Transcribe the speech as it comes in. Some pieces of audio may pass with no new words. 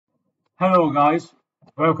Hello guys,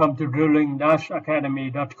 welcome to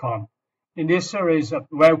drilling-academy.com. In this series of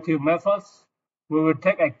well cube methods, we will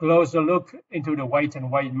take a closer look into the weight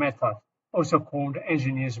and weight method, also called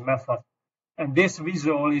engineer's method. And this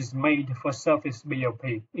visual is made for surface BOP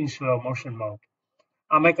in slow motion mode.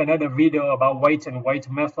 I'll make another video about weight and weight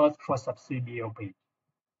method for subsea BOP.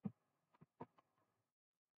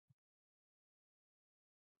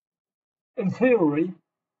 In theory,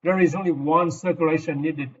 there is only one circulation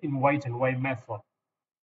needed in weight and weight method.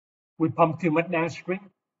 We pump cube downstream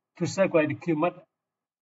to circulate the cube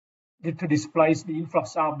to displace the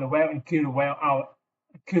influx out of the well and kill the well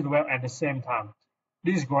at the same time.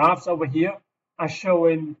 These graphs over here are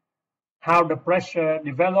showing how the pressure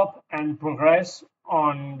develop and progress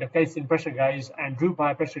on the casing pressure gauge and drill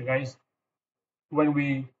pipe pressure gauge when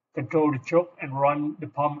we control the choke and run the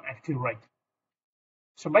pump at Q rate.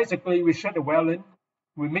 So basically, we shut the well in,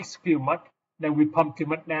 we mix Q-mud, then we pump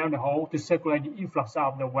Q-mud down the hole to circulate the influx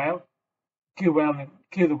out of the well, kill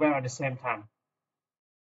the well at the same time.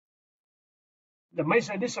 The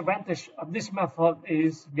major disadvantage of this method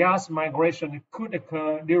is gas migration could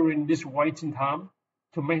occur during this waiting time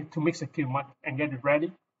to mix the Q-mud and get it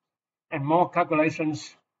ready, and more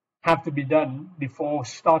calculations have to be done before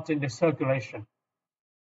starting the circulation.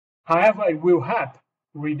 However, it will help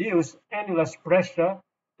reduce annulus pressure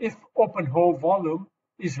if open hole volume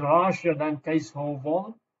is larger than case hole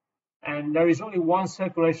volume, and there is only one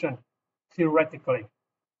circulation theoretically.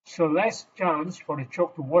 So less chance for the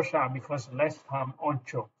choke to wash out because less time on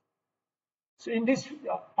choke. So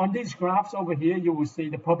on these graphs over here, you will see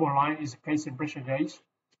the purple line is casing pressure gauge,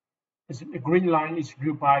 the green line is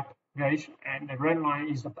drill pipe gauge, and the red line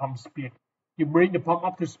is the pump speed. You bring the pump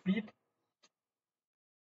up to speed.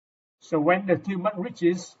 So when the Q-mud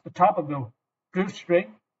reaches the top of the drill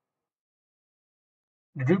string,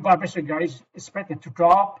 the drill pipe pressure gauge is expected to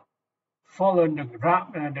drop, following the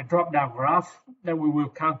drop-down graph that we will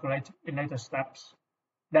calculate in later steps,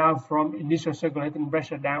 down from initial circulating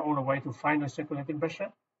pressure down all the way to final circulating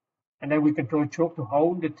pressure. And then we control choke to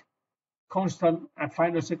hold it constant at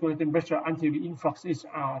final circulating pressure until the influx is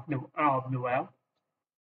out of the well.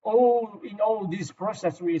 In all these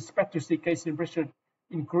processes, we expect to see casing pressure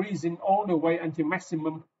increasing all the way until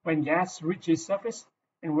maximum when gas reaches surface,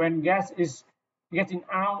 and when gas is getting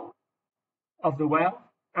out of the well,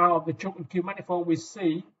 out of the choke and Q manifold, we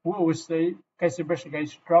will see casing pressure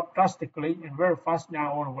gauge drop drastically and very fast down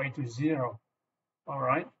all the way to zero. All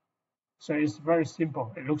right, so it's very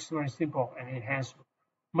simple. It looks very simple, and it has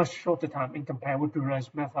much shorter time in compared with the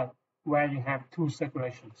rest method where you have two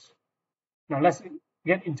circulations. Now let's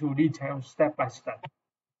get into detail step by step.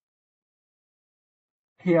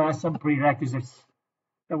 Here are some prerequisites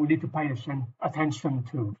that we need to pay attention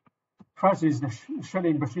to. First is the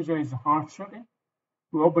shut-in procedure is a hard shut-in.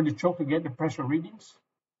 We open the choke to get the pressure readings.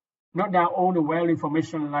 Note down all the well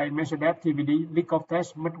information like measure depth, TVD, leak-off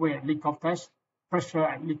test, mud weight, leak-off test, pressure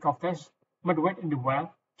and leak-off test, mud weight in the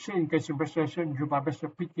well, shut-in casing pressure, shut-in drill pipe pressure,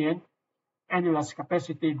 PTN, annulus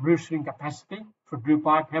capacity, drill string capacity for drill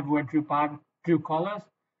pipe, heavyweight drill pipe, drill collars,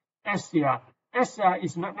 SCR. SCR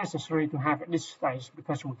is not necessary to have at this stage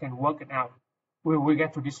because we can work it out. We will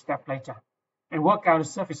get to this step later. And work out the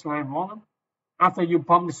surface line volume. After you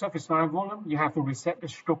pump the surface line volume, you have to reset the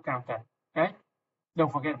stroke counter. Okay? Don't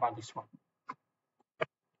forget about this one.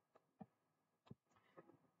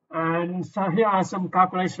 And so here are some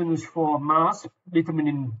calculations for mass,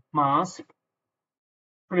 determining mass.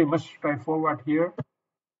 Pretty much straightforward here.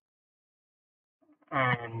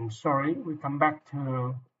 And sorry, we come back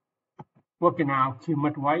to working out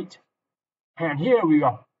Q-mud weight. And here we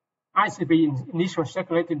go. ICP, initial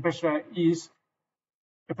circulating pressure, is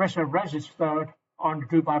the pressure registered on the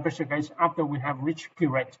drill pipe pressure gauge after we have reached Q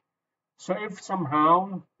rate. So if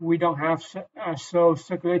somehow we don't have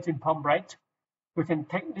circulating pump rate, we can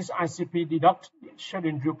take this ICP, deduct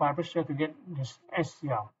shut-in drill pipe pressure to get this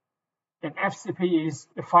SCR. Then FCP is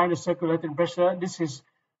the final circulating pressure. This is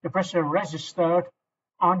the pressure registered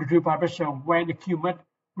on the drill pipe pressure when the Q-mud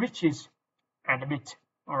reaches at the bit.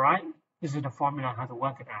 All right, this is the formula how to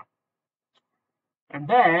work it out. And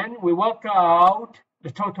then we work out the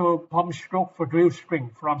total pump stroke for drill string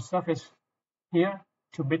from surface here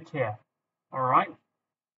to bit here. All right.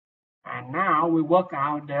 And now we work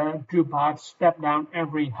out the drill pipe step down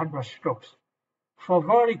every 100 strokes. For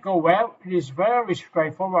vertical well, it is very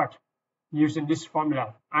straightforward using this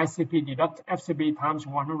formula. ICP deduct FCP times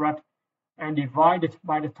 100 and divided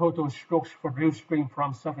by the total strokes for drill string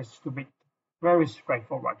from surface to bit. Very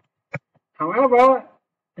straightforward. However,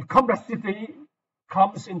 the complexity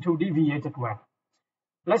comes into deviated well.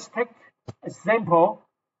 Let's take an example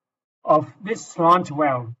of this slant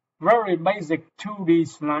well. very basic 2D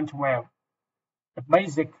slant well, the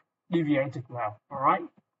basic deviated well, all right,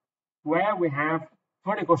 where we have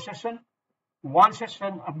vertical section, one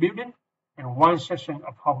section of building, and one section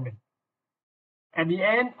of holding. At the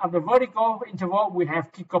end of the vertical interval, we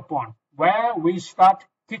have kick-off point, where we start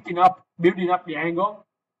kicking up, building up the angle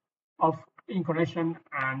of inclination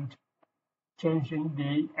and changing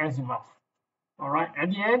the azimuth. All right, at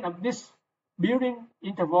the end of this building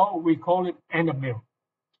interval, we call it end of build.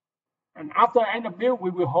 And after end of build, we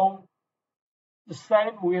will hold the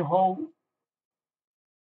same, we will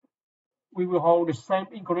hold the same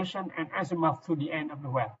inclination and azimuth to the end of the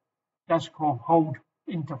well. That's called hold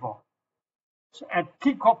interval. So at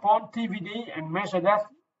kick-off point, TVD and measure depth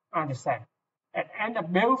are the same. At end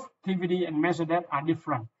of build, TVD and measure depth are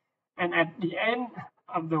different. And at the end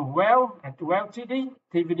of the well, at the well TD,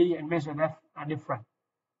 TVD and measure depth are different.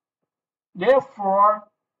 Therefore,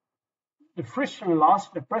 the friction loss,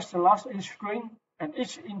 the pressure loss in string at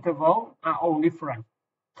each interval are all different.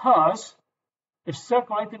 Thus, the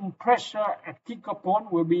circulating pressure at kick-off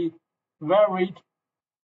point will be varied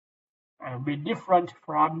and be different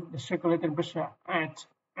from the circulating pressure at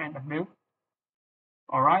end of build.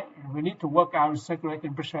 All right, and we need to work out the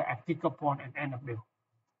circulating pressure at kick-off point and end of build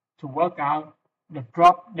to work out the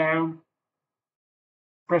drop-down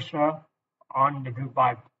pressure on the drill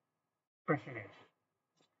pipe pressure gauge.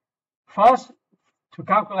 First, to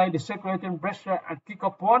calculate the circulating pressure at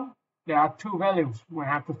kick-off point, there are two values we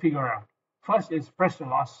have to figure out. First is pressure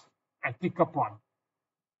loss at kick-off point.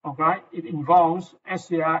 Okay, it involves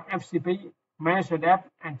SCR, FCP, measure depth,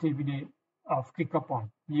 and TVD of kick-off point.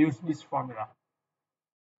 Use this formula.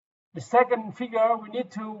 The second figure we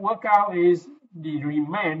need to work out is the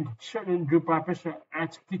remained certain drill pipe pressure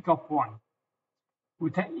at kick-off point. We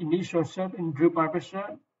take initial certain drill pipe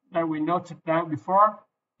pressure that we noted down before,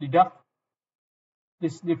 deduct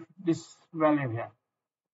this value here.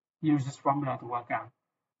 Use this formula to work out.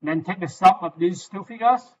 Then take the sum of these two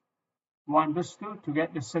figures, 1 plus 2, to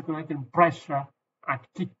get the circulating pressure at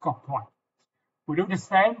kick-off point. We do the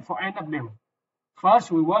same for end of build.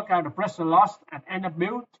 First, we work out the pressure loss at end of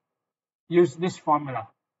build. Use this formula.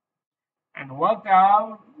 And work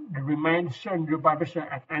out the remaining certain drill pipe pressure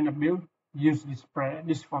at end of build. Use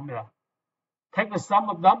this formula. Take the sum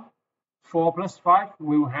of them. 4 plus 5,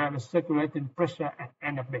 we will have a circulating pressure at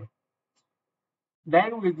end of build.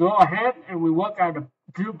 Then we go ahead and we work out the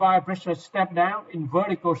drill pipe pressure step down in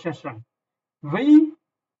vertical section. V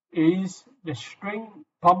is the string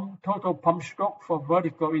pump, total pump stroke for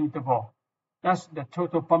vertical interval. That's the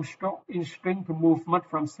total pump stroke in string to move mud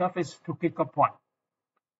from surface to kick-off point.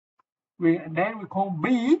 Then we call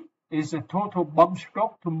B is the total pump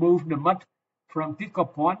stroke to move the mud from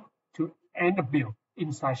kick-off point to end of build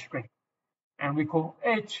inside string. And we call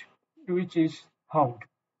H, which is hold.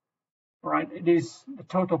 Right, it is the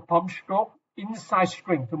total pump stroke inside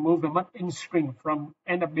string to move the mud in string from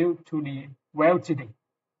end of build to the well TD.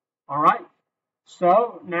 All right.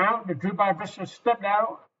 So now the drill pipe pressure step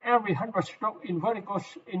down every 100 stroke in vertical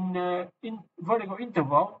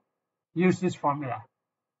interval. Use this formula.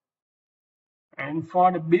 And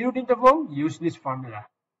for the build interval, use this formula.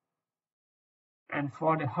 And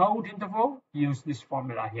for the hold interval, use this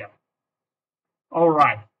formula here. All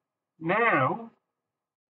right. Now,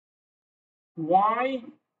 why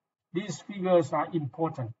these figures are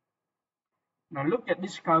important? Now look at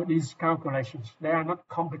these calculations. They are not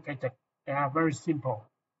complicated. They are very simple,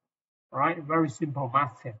 right? Very simple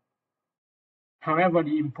math here. However,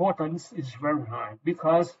 the importance is very high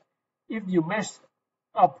because if you mess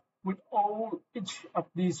up with each of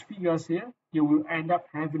these figures here, you will end up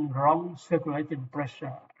having wrong circulating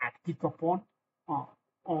pressure at kick-off point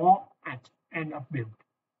or at end of build.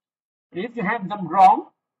 If you have them wrong,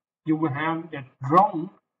 you will have the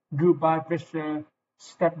wrong drill pipe pressure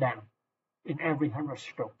step down in every 100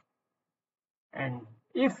 stroke. And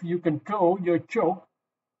if you control your choke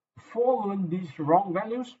following these wrong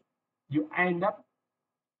values, you end up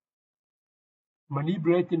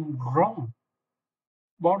manipulating wrong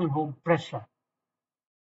bottom hole pressure.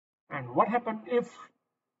 And what happens if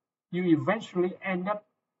you eventually end up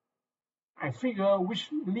a figure which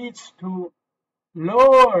leads to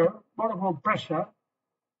lower bottom hole pressure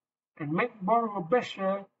and make bottom hole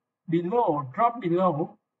pressure drop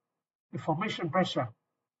below the formation pressure?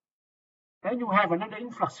 Then you have another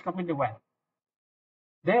influx coming the well.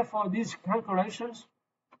 Therefore, these calculations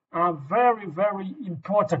are very, very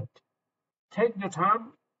important. Take the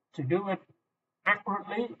time to do it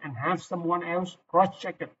accurately and have someone else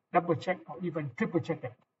cross-check it, double-check, or even triple-check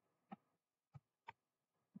it.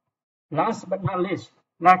 Last but not least,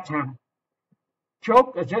 lag time.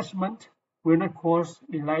 Choke adjustment will not cause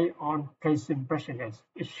delay on casing pressure gauge.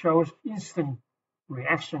 It shows instant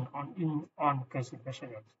reaction on casing pressure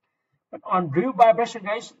gauge. But on drill by pressure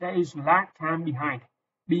gauge, there is lag time behind.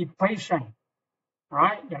 Be patient,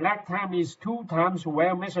 right? The lag time is 2 times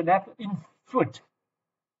well measured depth in foot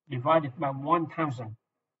divided by 1,000.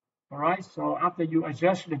 All right, so after you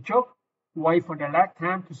adjust the choke, wait for the lag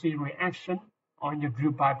time to see reaction on your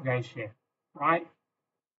drill pipe gauge here, right?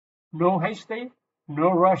 No hasty,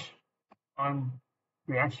 no rush on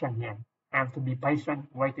reaction here. Have to be patient,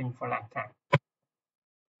 waiting for lag time.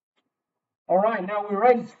 All right, now we're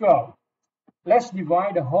ready to go. Let's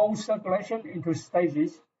divide the whole circulation into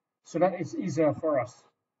stages so that it's easier for us.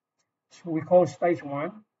 So we call stage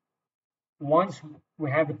 1. Once we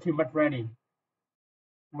have the Q-mud ready,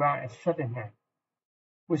 we are at shutting hand.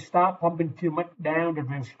 We start pumping Q-mud down the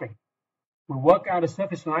drill string. We work out the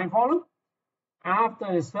surface line volume.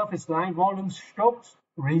 After the surface line volume strokes,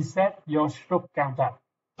 reset your stroke counter,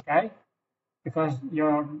 okay? Because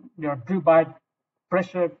your drill pipe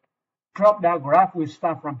pressure drop down graph will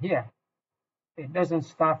start from here. It doesn't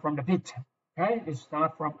start from the pit, okay? It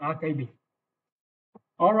starts from RKB.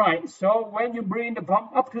 All right, so when you bring the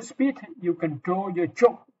pump up to speed, you control your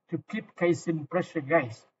choke to keep casing pressure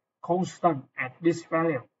gauge constant at this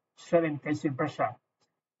value, certain casing pressure.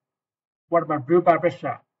 What about drill pipe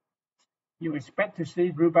pressure? You expect to see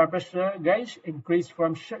drill pipe pressure gauge increase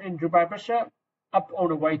from certain drill pipe pressure up all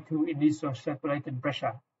the way to initial circulating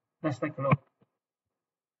pressure. Let's take a look.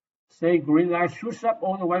 Say green line shoots up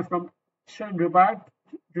all the way from certain drill pipe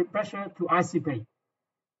pressure to ICP,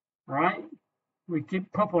 right? We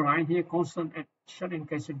keep purple line here constant at certain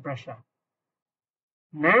casing pressure.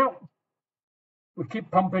 Now we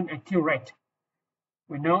keep pumping at Q rate.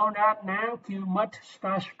 We know that now Q-mud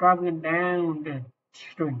starts traveling down the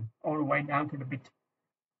string all the way down to the bit.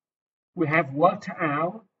 We have worked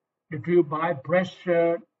out the drill pipe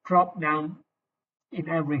pressure drop down in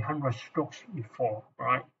every 100 strokes before,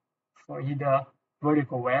 right? For either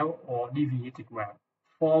vertical well or deviated well.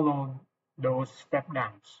 Follow those step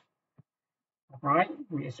downs. Right?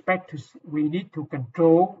 We need to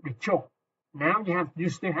control the choke. Now you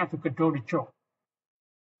still have to control the choke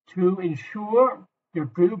to ensure your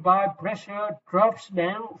drill pipe pressure drops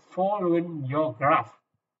down following your graph,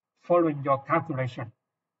 following your calculation.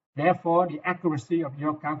 Therefore, the accuracy of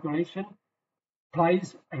your calculation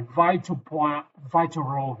plays a vital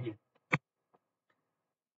role here.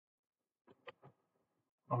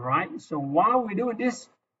 All right. So while we're doing this,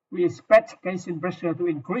 we expect casing pressure to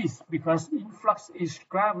increase because influx is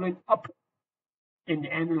traveling up in the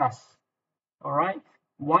annulus. All right.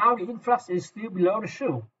 While the influx is still below the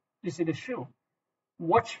shoe, this is the shoe.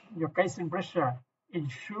 Watch your casing pressure.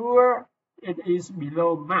 Ensure it is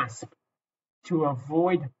below max to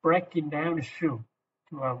avoid breaking down the shoe,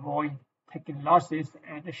 to avoid taking losses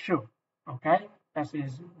at the shoe. Okay, that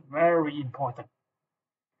is very important.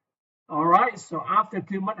 All right. So after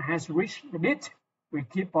Q-mud has reached the bit, we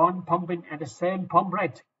keep on pumping at the same pump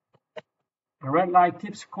rate. The red line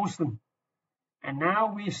keeps constant. And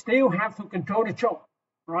now we still have to control the choke,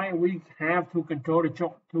 right? We have to control the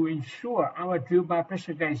choke to ensure our drill pipe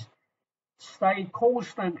pressure gauge stay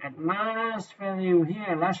constant at last value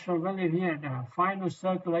here, the final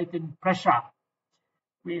circulating pressure.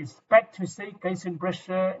 We expect to see casing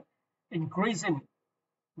pressure increasing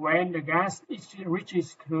when the gas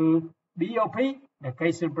reaches to BOP, the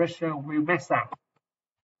casing pressure will max out.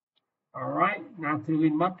 All right, now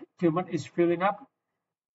Q-mud is filling up.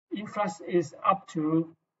 Influx is up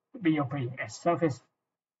to BOP at surface.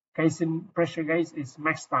 Casing pressure gauge is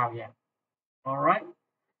maxed out here. All right,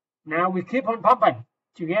 now we keep on pumping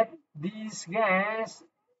to get this gas,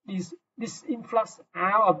 this influx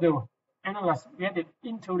out of the annulus, get it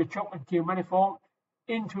into the choke and Q manifold,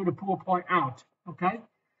 into the pour point out. Okay,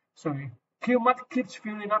 so Q-mud keeps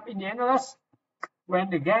filling up in the annulus. When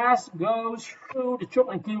the gas goes through the choke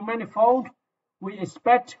and Q manifold, we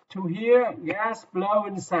expect to hear gas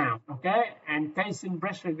blowing sound, okay? And casing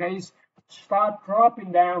pressure gauge start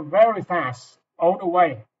dropping down very fast, all the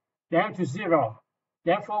way down to 0.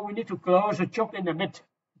 Therefore, we need to close the choke in the mid,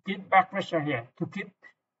 keep back pressure here, to keep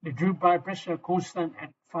the drill pipe pressure constant at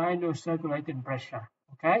final circulating pressure,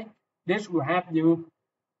 okay? This will help you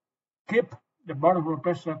keep the bottom hole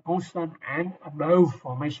pressure constant and above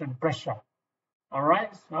formation pressure. All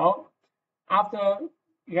right, so after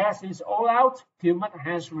gas is all out, Q-mud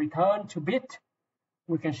has returned to bit,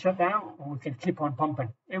 we can shut down or we can keep on pumping.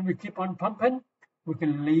 If we keep on pumping, we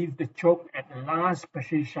can leave the choke at the last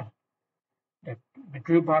position. The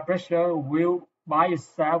drill pipe pressure will by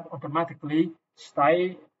itself automatically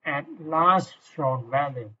stay at last strong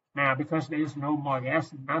value. Now, because there is no more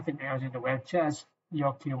gas, nothing else in the well, just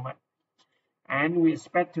your Q-mat. And we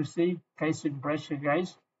expect to see casing pressure gauge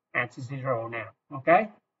at 0 now, okay?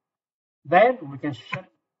 Then we can shut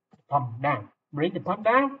the pump down. Bring the pump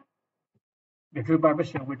down. The true pipe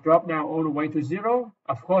pressure will drop now all the way to 0.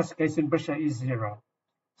 Of course, casing pressure is 0.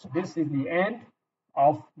 So this is the end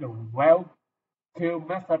of the well kill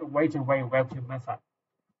method, weight and weight well kill method.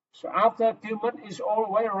 So after Q-mat is all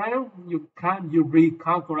the way around, you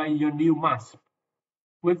recalculate your new mass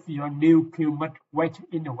with your new Q-mat weight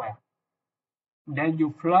in the well. Then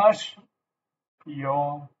you flush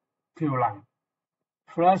your Q line.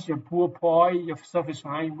 Flush your pour point, your surface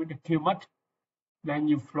line with the Q-mat. Then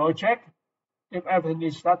you flow check. If everything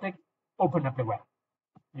is static, open up the well.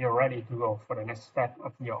 You're ready to go for the next step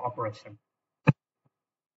of your operation.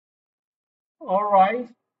 All right,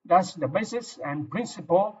 that's the basics and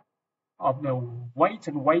principle of the weight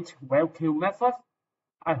and weight well kill method.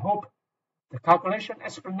 I hope the calculation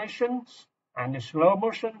explanations and the slow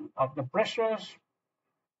motion of the pressures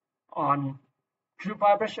on true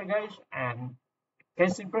pipe pressure gauge and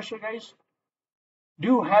casing pressure gauge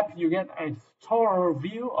do help you get a thorough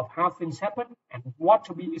view of how things happen and what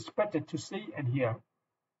to be expected to see and hear.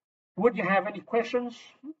 Would you have any questions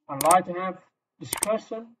or like to have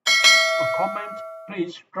discussion or comment,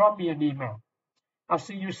 please drop me an email. I'll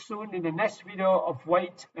see you soon in the next video of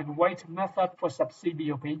weight and weight method for subsea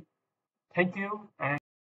BOP. Thank you and